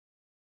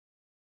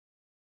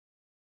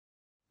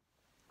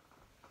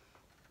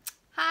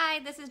Hi,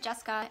 this is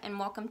Jessica and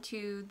welcome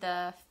to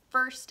the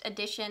first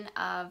edition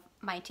of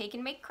my Take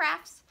and Make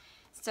crafts.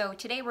 So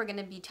today we're going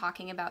to be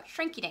talking about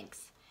Shrinky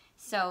Dinks.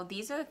 So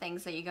these are the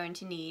things that you're going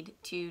to need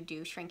to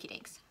do Shrinky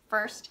Dinks.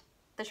 First,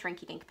 the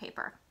Shrinky Dink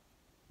paper.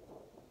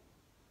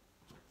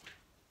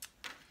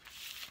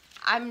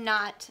 I'm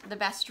not the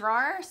best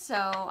drawer,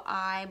 so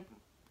I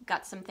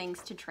got some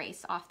things to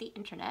trace off the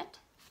internet.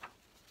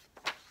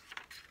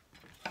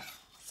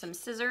 Some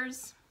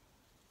scissors,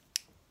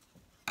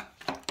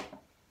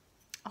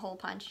 a hole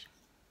punch,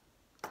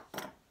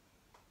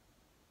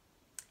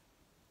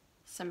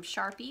 some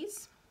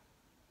Sharpies,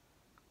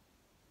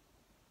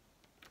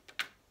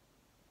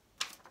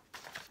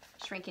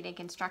 Shrinky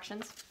Dink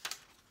instructions,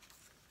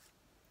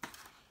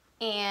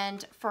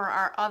 and for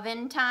our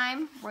oven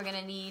time we're going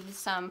to need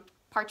some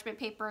parchment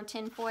paper,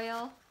 tin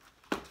foil,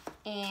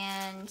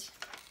 and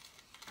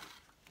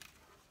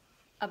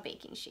a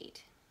baking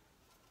sheet.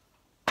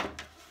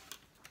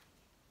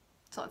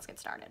 So let's get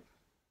started.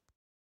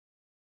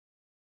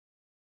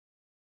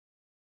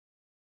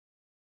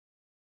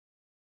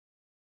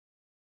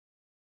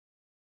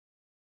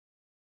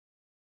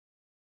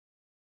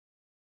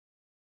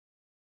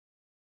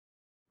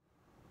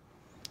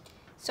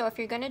 So if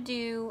you're going to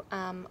do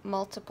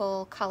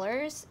multiple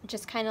colors,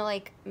 just kind of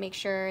like make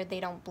sure they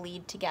don't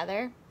bleed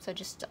together. So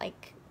just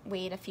like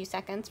wait a few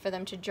seconds for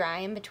them to dry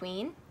in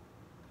between.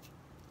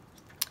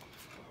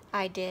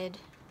 I did,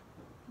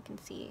 you can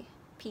see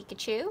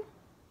Pikachu.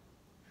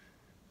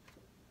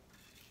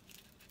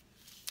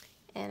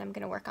 And I'm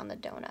going to work on the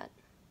donut.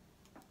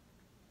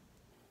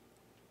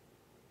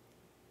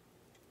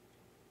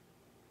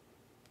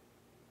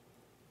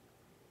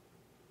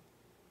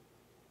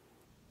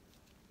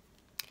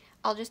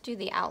 I'll just do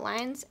the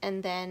outlines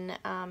and then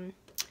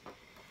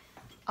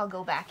I'll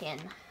go back in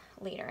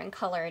later and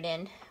color it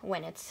in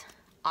when it's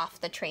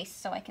off the trace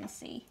so I can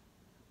see.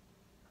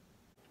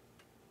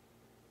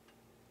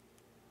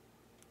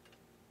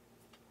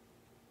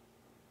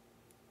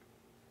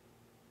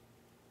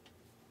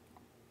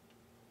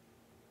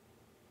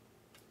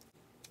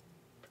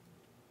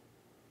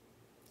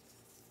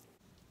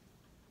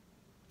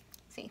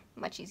 See,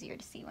 much easier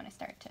to see when I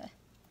start to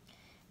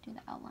do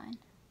the outline.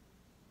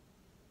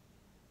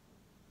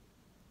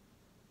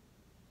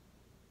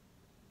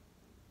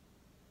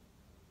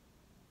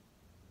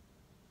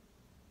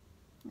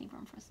 Leave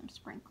room for some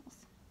sprinkles.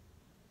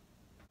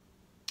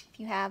 If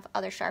you have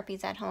other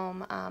Sharpies at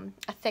home,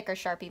 a thicker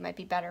Sharpie might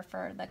be better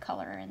for the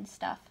color and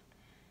stuff.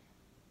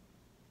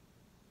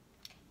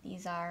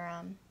 These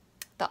are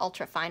the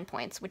ultra fine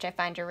points, which I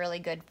find are really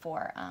good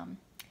for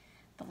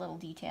the little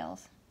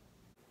details.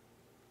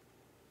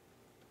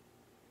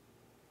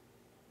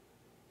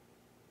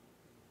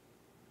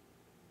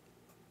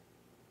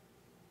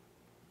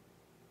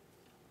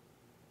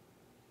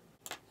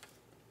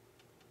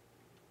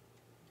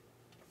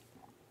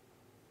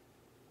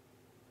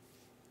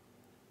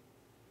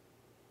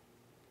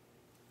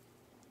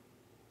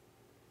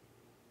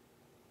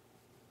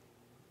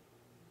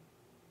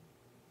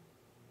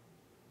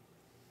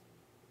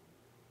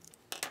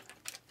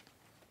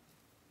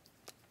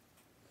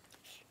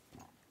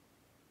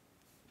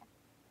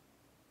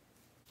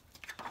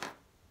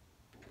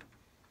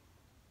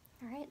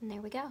 Alright, and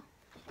there we go.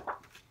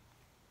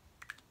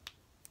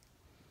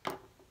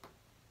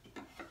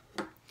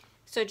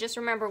 So just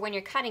remember when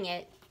you're cutting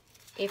it,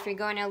 if you're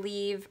going to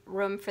leave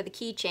room for the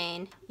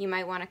keychain, you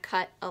might want to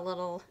cut a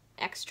little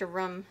extra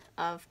room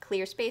of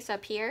clear space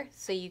up here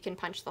so you can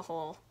punch the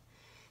hole.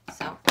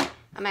 So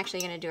I'm actually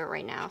going to do it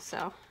right now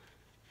so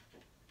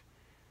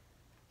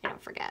I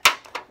don't forget.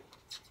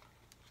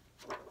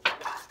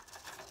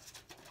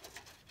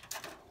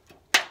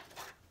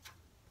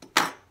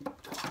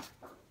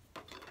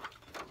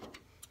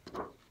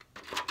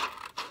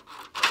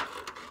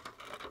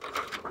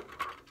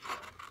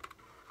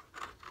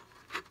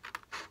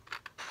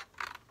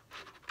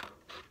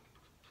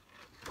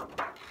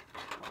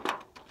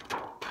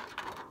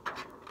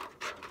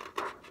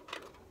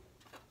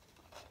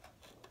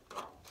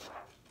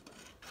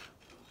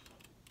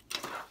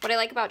 What I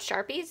like about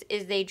Sharpies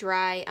is they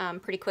dry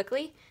pretty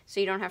quickly, so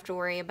you don't have to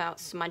worry about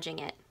smudging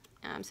it.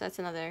 So that's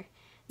another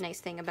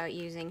nice thing about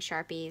using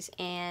Sharpies.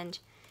 And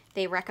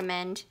they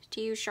recommend to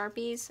use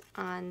Sharpies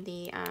on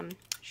the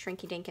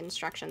Shrinky Dink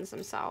instructions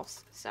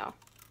themselves. So.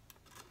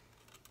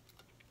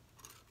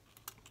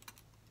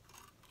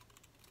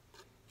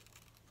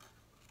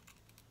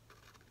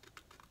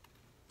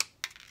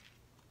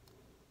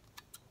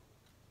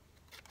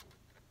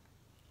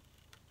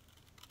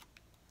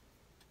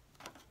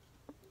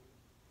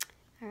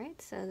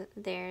 Alright, so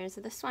there's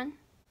this one.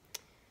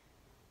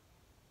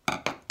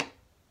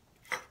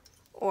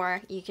 Or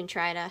you can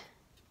try to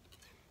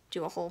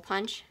do a hole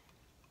punch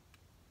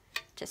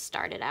to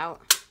start it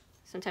out.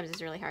 Sometimes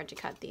it's really hard to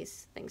cut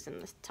these things in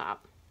the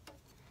top.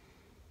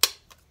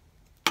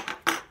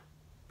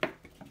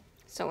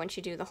 So once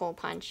you do the hole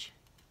punch,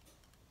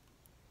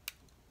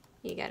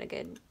 you got a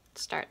good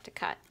start to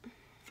cut.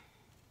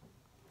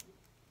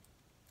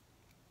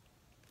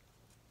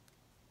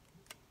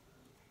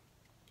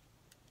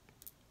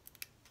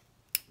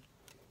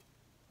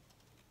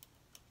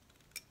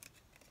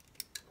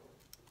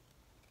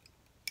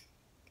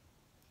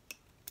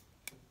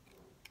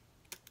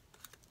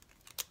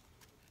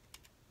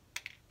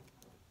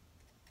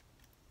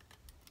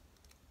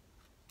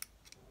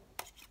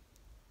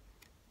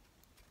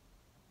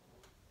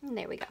 And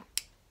there we go.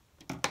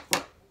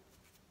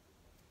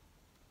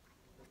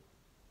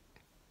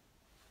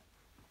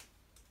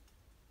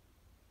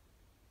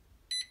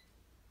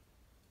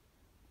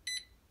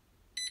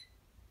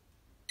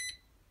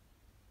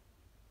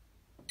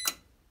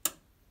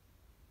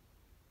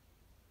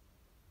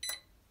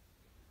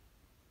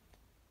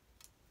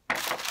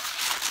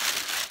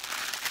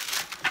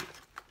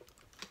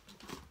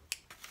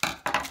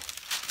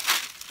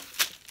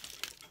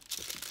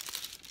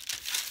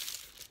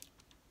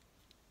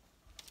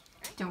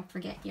 Don't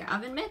forget your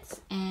oven mitts,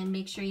 and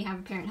make sure you have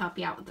a parent help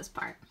you out with this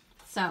part.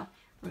 So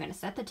we're going to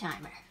set the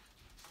timer.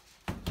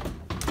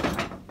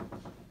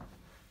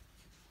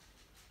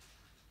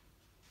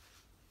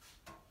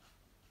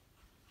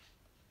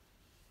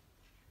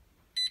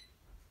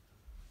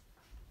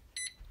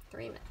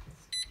 Three minutes.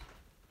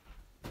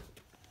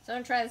 So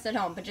don't try this at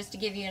home, but just to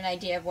give you an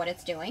idea of what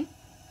it's doing.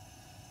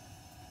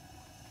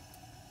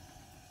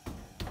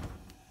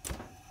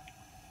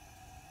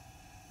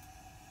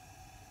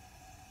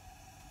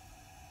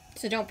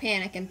 So don't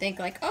panic and think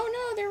like, oh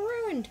no, they're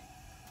ruined.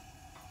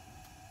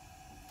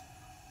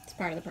 It's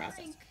part of the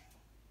process.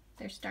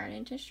 They're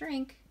starting to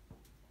shrink.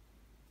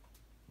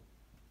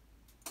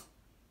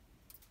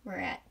 We're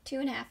at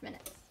 2.5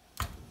 minutes.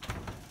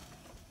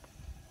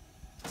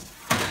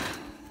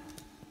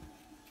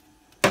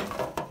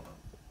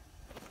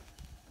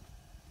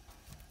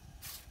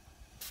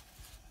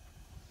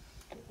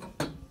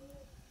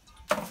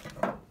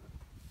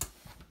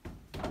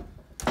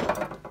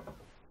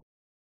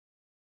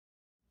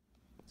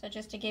 So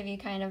just to give you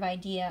kind of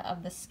idea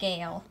of the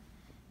scale,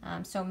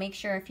 so make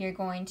sure if you're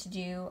going to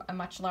do a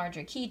much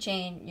larger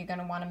keychain, you're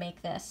going to want to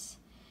make this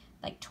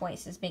like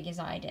twice as big as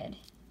I did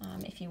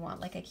if you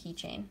want like a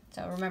keychain.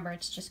 So remember,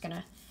 it's just going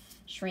to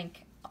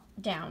shrink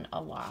down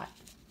a lot,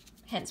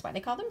 hence why they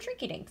call them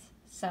Shrinky Dinks.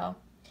 So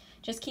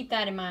just keep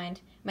that in mind.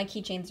 My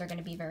keychains are going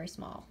to be very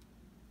small,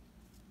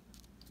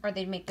 or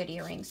they'd make good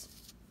earrings.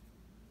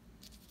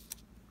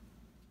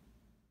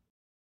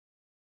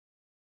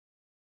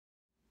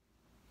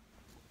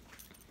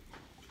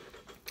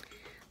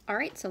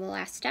 Alright, so the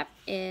last step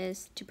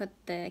is to put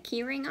the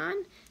key ring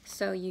on.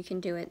 So you can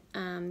do it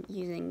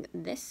using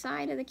this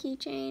side of the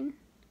keychain.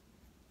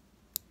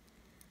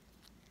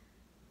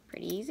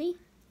 Pretty easy.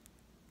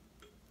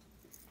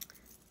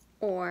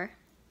 Or,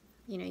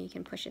 you know, you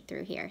can push it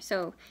through here.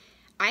 So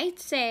I'd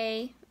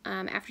say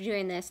after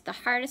doing this, the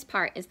hardest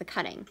part is the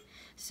cutting.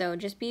 So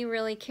just be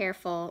really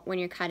careful when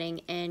you're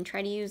cutting and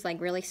try to use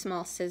like really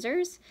small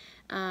scissors.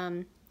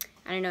 I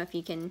don't know if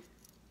you can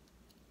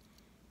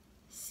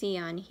see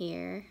on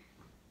here,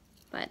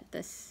 but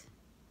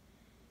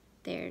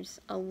there's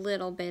a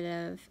little bit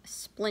of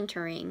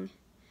splintering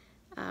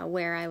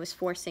where I was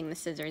forcing the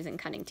scissors and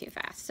cutting too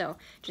fast. So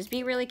just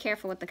be really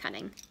careful with the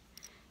cutting.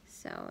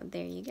 So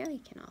there you go. You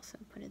can also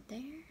put it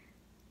there,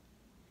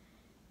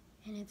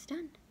 and it's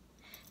done.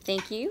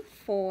 Thank you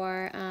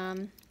for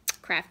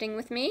crafting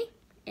with me,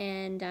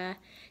 and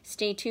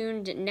stay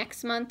tuned.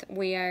 Next month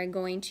we are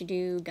going to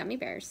do gummy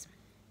bears.